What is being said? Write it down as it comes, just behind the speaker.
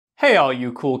Hey all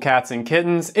you cool cats and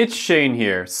kittens, it's Shane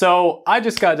here. So I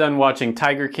just got done watching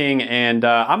Tiger King and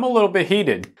I'm a little bit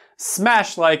heated.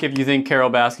 Smash like if you think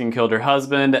Carole Baskin killed her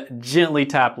husband, gently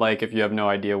tap like if you have no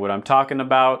idea what I'm talking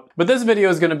about. But this video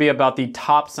is going to be about the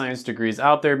top science degrees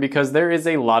out there because there is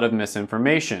a lot of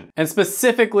misinformation. And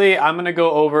specifically, I'm going to go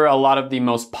over a lot of the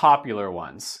most popular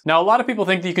ones. Now, a lot of people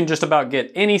think that you can just about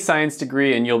get any science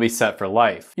degree and you'll be set for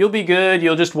life. You'll be good,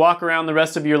 you'll just walk around the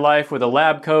rest of your life with a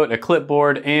lab coat, a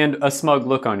clipboard, and a smug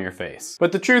look on your face.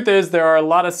 But the truth is there are a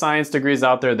lot of science degrees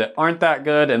out there that aren't that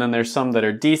good, and then there's some that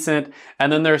are decent,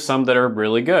 and then there's some that are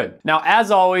really good. Now,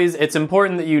 as always, it's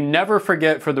important that you never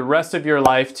forget for the rest of your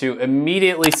life to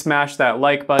immediately smash that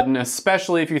like button,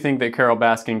 especially if you think that Carole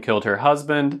Baskin killed her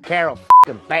husband. Carole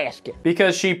Baskin.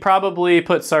 Because she probably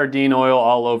put sardine oil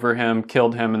all over him,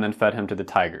 killed him, and then fed him to the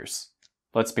tigers.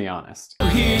 Let's be honest.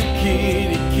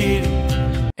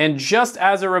 And just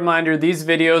as a reminder, these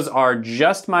videos are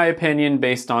just my opinion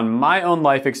based on my own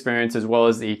life experience as well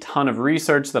as a ton of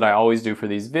research that I always do for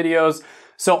these videos.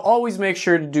 So always make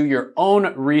sure to do your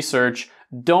own research.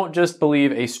 Don't just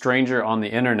believe a stranger on the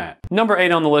internet. Number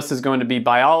 8 on the list is going to be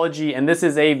biology, and this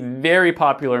is a very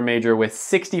popular major with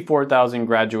 64,000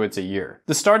 graduates a year.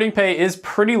 The starting pay is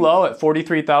pretty low at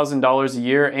 $43,000 a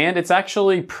year, and it's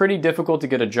actually pretty difficult to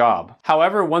get a job.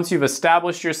 However, once you've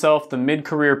established yourself, the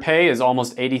mid-career pay is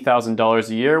almost $80,000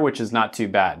 a year, which is not too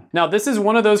bad. Now, this is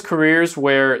one of those careers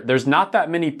where there's not that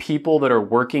many people that are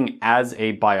working as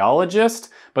a biologist,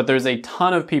 but there's a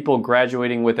ton of people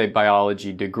graduating with a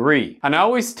biology degree. And I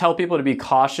always tell people to be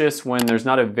cautious when there's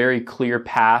not a very clear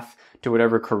path to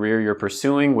whatever career you're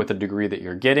pursuing with the degree that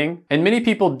you're getting. And many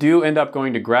people do end up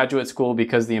going to graduate school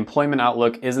because the employment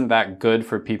outlook isn't that good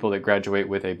for people that graduate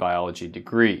with a biology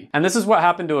degree. And this is what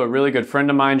happened to a really good friend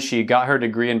of mine. She got her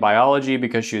degree in biology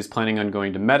because she was planning on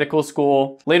going to medical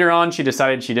school. Later on, she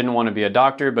decided she didn't want to be a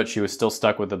doctor, but she was still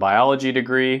stuck with the biology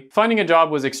degree. Finding a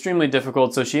job was extremely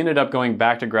difficult, so she ended up going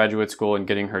back to graduate school and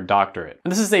getting her doctorate.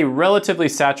 And this is a relatively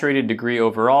saturated degree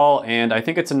overall, and I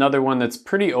think it's another one that's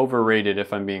pretty overrated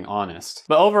if I'm being honest.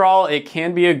 But overall, it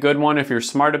can be a good one if you're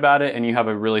smart about it and you have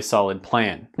a really solid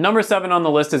plan. Number 7 on the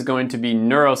list is going to be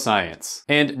neuroscience.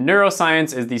 And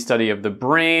neuroscience is the study of the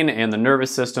brain and the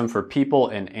nervous system for people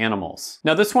and animals.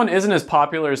 Now, this one isn't as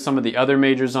popular as some of the other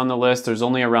majors on the list. There's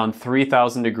only around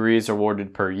 3,000 degrees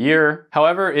awarded per year.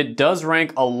 However, it does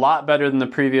rank a lot better than the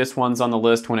previous ones on the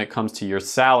list when it comes to your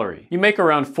salary. You make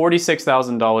around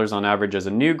 $46,000 on average as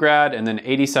a new grad and then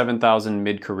 $87,000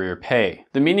 mid-career pay.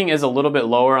 The meaning is a little bit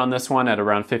lower on this one at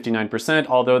around 59%,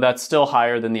 although that's still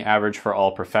higher than the average for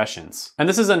all professions. And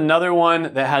this is another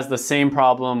one that has the same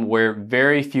problem where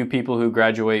very few people who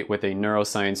graduate with a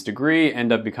neuroscience degree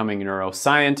end up becoming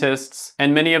neuroscientists,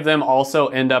 and many of them also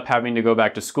end up having to go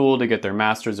back to school to get their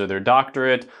master's or their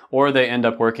doctorate, or they end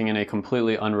up working in a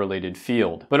completely unrelated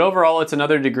field. But overall, it's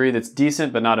another degree that's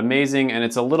decent but not amazing, and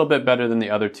it's a little bit better than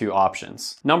the other two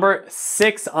options. Number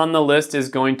 6 on the list is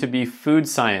going to be food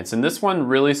science, and this one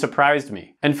really surprised me.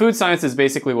 And food science is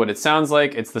basically what it sounds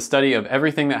like. It's the study of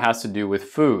everything that has to do with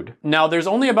food. Now, there's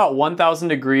only about 1,000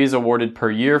 degrees awarded per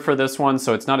year for this one,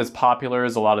 so it's not as popular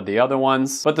as a lot of the other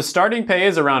ones. But the starting pay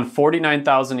is around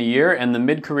 $49,000 a year, and the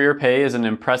mid-career pay is an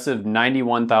impressive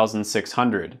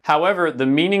 $91,600. However, the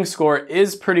meaning score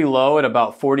is pretty low at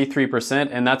about 43%,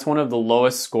 and that's one of the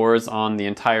lowest scores on the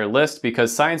entire list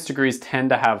because science degrees tend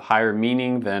to have higher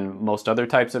meaning than most other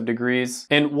types of degrees.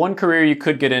 And one career you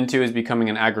could get into is becoming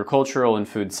an agricultural and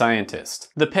food scientist.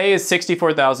 The pay is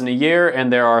 $64,000 a year,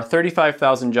 and there are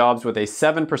 35,000 jobs with a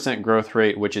 7% growth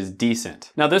rate, which is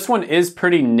decent. Now, this one is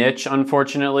pretty niche,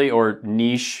 unfortunately, or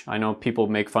niche. I know people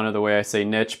make fun of the way I say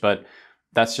niche, but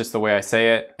that's just the way I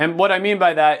say it. And what I mean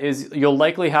by that is you'll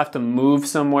likely have to move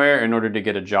somewhere in order to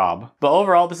get a job. But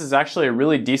overall, this is actually a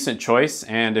really decent choice,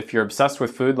 and if you're obsessed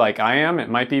with food like I am, it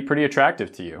might be pretty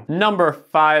attractive to you. Number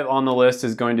 5 on the list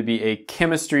is going to be a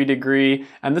chemistry degree,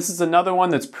 and this is another one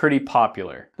that's pretty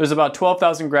popular. There's about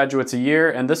 12,000 graduates a year,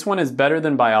 and this one is better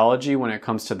than biology when it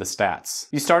comes to the stats.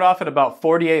 You start off at about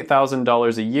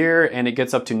 $48,000 a year, and it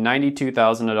gets up to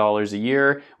 $92,000 a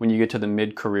year when you get to the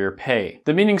mid-career pay.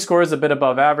 The meaning score is a bit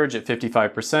above average at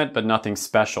 55%, but nothing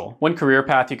special. One career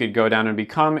path you could go down and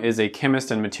become is a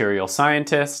chemist and material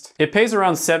scientist. It pays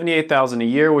around $78,000 a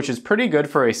year, which is pretty good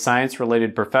for a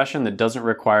science-related profession that doesn't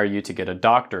require you to get a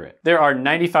doctorate. There are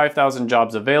 95,000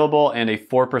 jobs available and a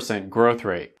 4% growth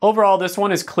rate. Overall, this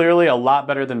one is clearly a lot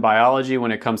better than biology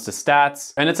when it comes to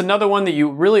stats, and it's another one that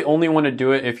you really only want to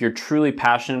do it if you're truly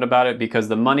passionate about it because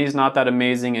the money's not that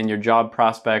amazing and your job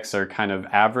prospects are kind of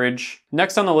average.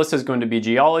 Next on the list is going to be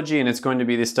geology, and it's going going to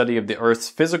be the study of the Earth's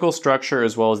physical structure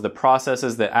as well as the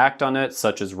processes that act on it,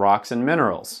 such as rocks and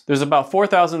minerals. There's about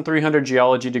 4,300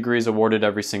 geology degrees awarded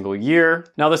every single year.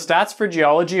 Now the stats for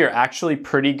geology are actually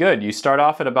pretty good. You start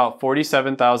off at about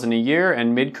 47,000 a year,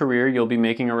 and mid-career you'll be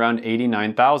making around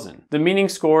 89,000. The meaning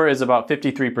score is about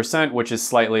 53%, which is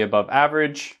slightly above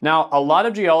average. Now, a lot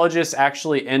of geologists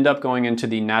actually end up going into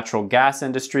the natural gas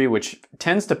industry, which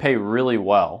tends to pay really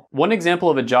well. One example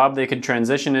of a job they could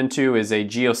transition into is a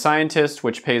geoscientist,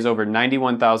 which pays over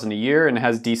 91,000 a year and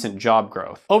has decent job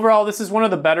growth. Overall, this is one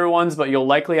of the better ones, but you'll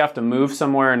likely have to move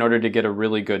somewhere in order to get a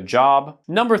really good job.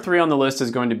 Number 3 on the list is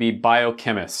going to be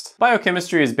biochemist.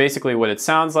 Biochemistry is basically what it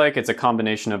sounds like. It's a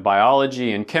combination of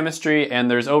biology and chemistry, and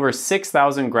there's over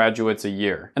 6,000 graduates a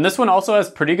year. And this one also has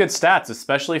pretty good stats,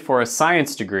 especially for a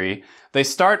science degree. They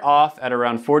start off at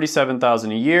around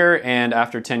 47,000 a year, and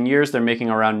after 10 years, they're making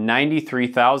around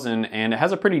 93,000, and it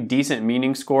has a pretty decent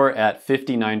meaning score at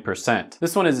 59%.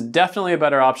 This one is definitely a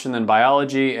better option than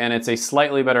biology, and it's a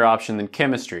slightly better option than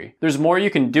chemistry. There's more you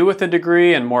can do with the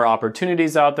degree and more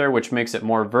opportunities out there, which makes it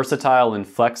more versatile and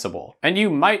flexible. And you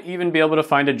might even be able to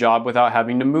find a job without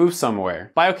having to move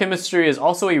somewhere. Biochemistry is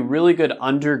also a really good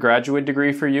undergraduate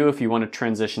degree for you if you want to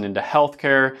transition into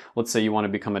healthcare. Let's say you want to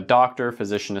become a doctor,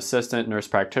 physician assistant, nurse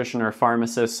practitioner,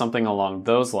 pharmacist, something along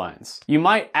those lines. You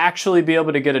might actually be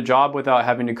able to get a job without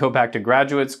having to go back to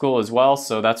graduate school as well,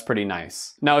 so that's pretty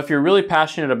nice. Now, if you're really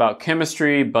passionate about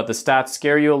chemistry, but the stats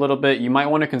scare you a little bit, you might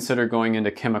want to consider going into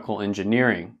chemical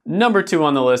engineering. Number 2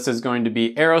 on the list is going to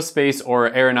be aerospace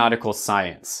or aeronautical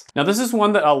science. Now, this is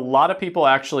one that a lot of people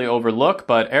actually overlook,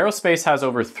 but aerospace has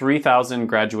over 3,000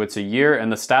 graduates a year,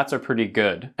 and the stats are pretty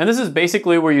good. And this is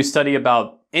basically where you study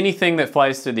about anything that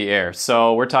flies through the air.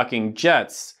 So we're talking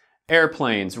jets,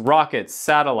 airplanes, rockets,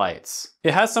 satellites.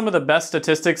 It has some of the best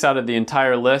statistics out of the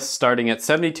entire list, starting at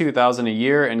 72,000 a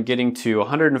year and getting to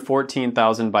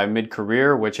 114,000 by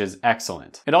mid-career, which is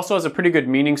excellent. It also has a pretty good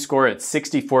meaning score at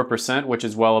 64%, which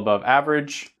is well above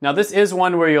average. Now, this is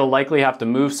one where you'll likely have to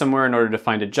move somewhere in order to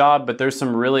find a job, but there's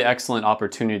some really excellent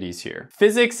opportunities here.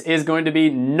 Physics is going to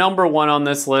be number 1 on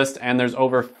this list, and there's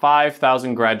over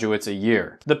 5,000 graduates a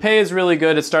year. The pay is really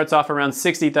good. It starts off around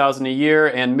 60,000 a year,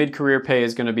 and mid-career pay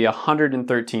is going to be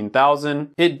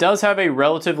 113,000. It does have a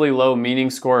relatively low meaning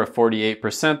score of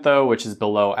 48% though, which is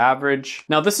below average.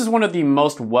 Now, this is one of the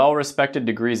most well-respected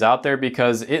degrees out there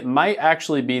because it might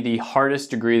actually be the hardest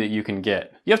degree that you can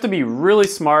get. You have to be really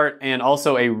smart and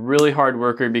also a really hard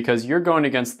worker because you're going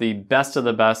against the best of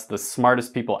the best, the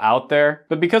smartest people out there.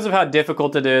 But because of how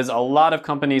difficult it is, a lot of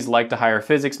companies like to hire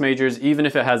physics majors even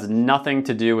if it has nothing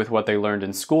to do with what they learned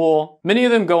in school. Many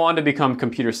of them go on to become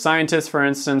computer scientists, for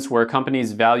instance, where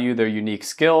companies value their unique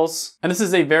skills. And this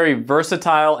is a very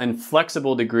versatile and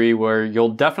flexible degree where you'll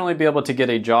definitely be able to get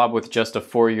a job with just a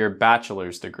 4-year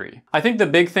bachelor's degree. I think the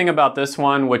big thing about this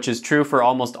one, which is true for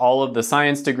almost all of the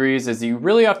science degrees, is you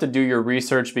really have to do your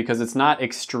research because it's not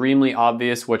extremely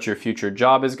obvious what your future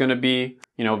job is going to be.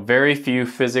 You know, very few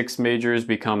physics majors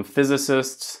become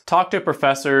physicists. Talk to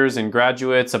professors and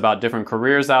graduates about different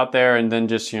careers out there and then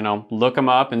just, look them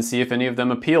up and see if any of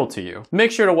them appeal to you.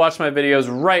 Make sure to watch my videos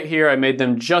right here. I made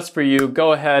them just for you.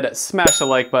 Go ahead, smash the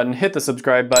like button, hit the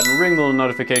subscribe button, ring the little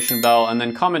notification bell, and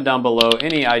then comment down below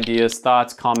any ideas,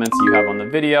 thoughts, comments you have on the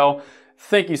video.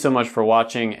 Thank you so much for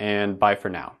watching, and bye for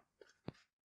now.